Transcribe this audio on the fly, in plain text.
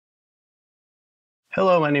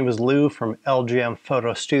Hello, my name is Lou from LGM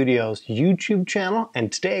Photo Studios YouTube channel, and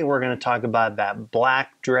today we're going to talk about that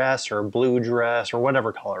black dress or blue dress or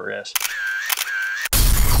whatever color it is.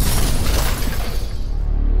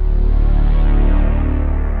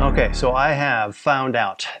 Okay, so I have found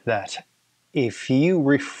out that if you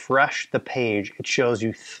refresh the page, it shows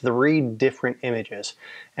you 3 different images,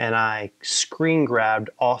 and I screen grabbed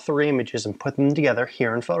all 3 images and put them together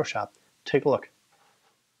here in Photoshop. Take a look.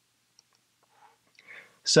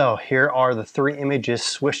 So here are the 3 images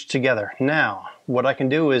swished together. Now, what I can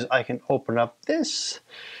do is I can open up this.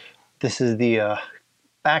 This is the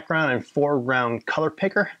background and foreground color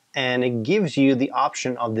picker, and it gives you the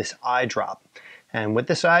option of this eyedrop. And with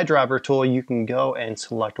this eyedropper tool, you can go and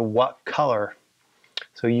select what color,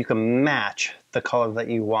 so you can match the color that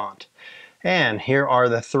you want. And here are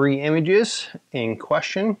the 3 images in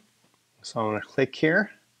question. So I'm going to click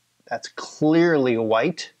here. That's clearly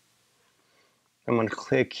white. I'm going to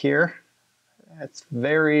click here. That's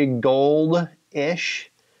very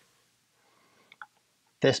gold-ish.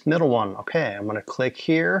 This middle one, okay, I'm going to click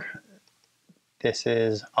here. This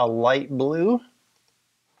is a light blue.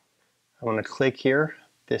 I'm going to click here.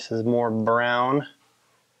 This is more brown.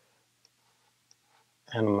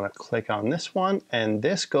 And I'm going to click on this one, and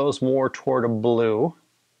this goes more toward a blue.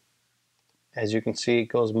 As you can see, it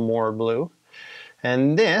goes more blue.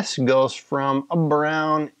 And this goes from a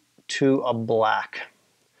brown to a black.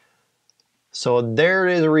 So there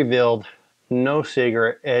it is revealed. No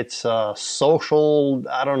secret. It's a social,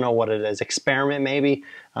 I don't know what it is, experiment maybe.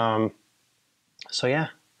 So yeah,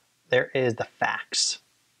 there is the facts.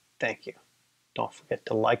 Thank you. Don't forget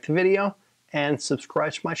to like the video and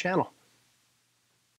subscribe to my channel.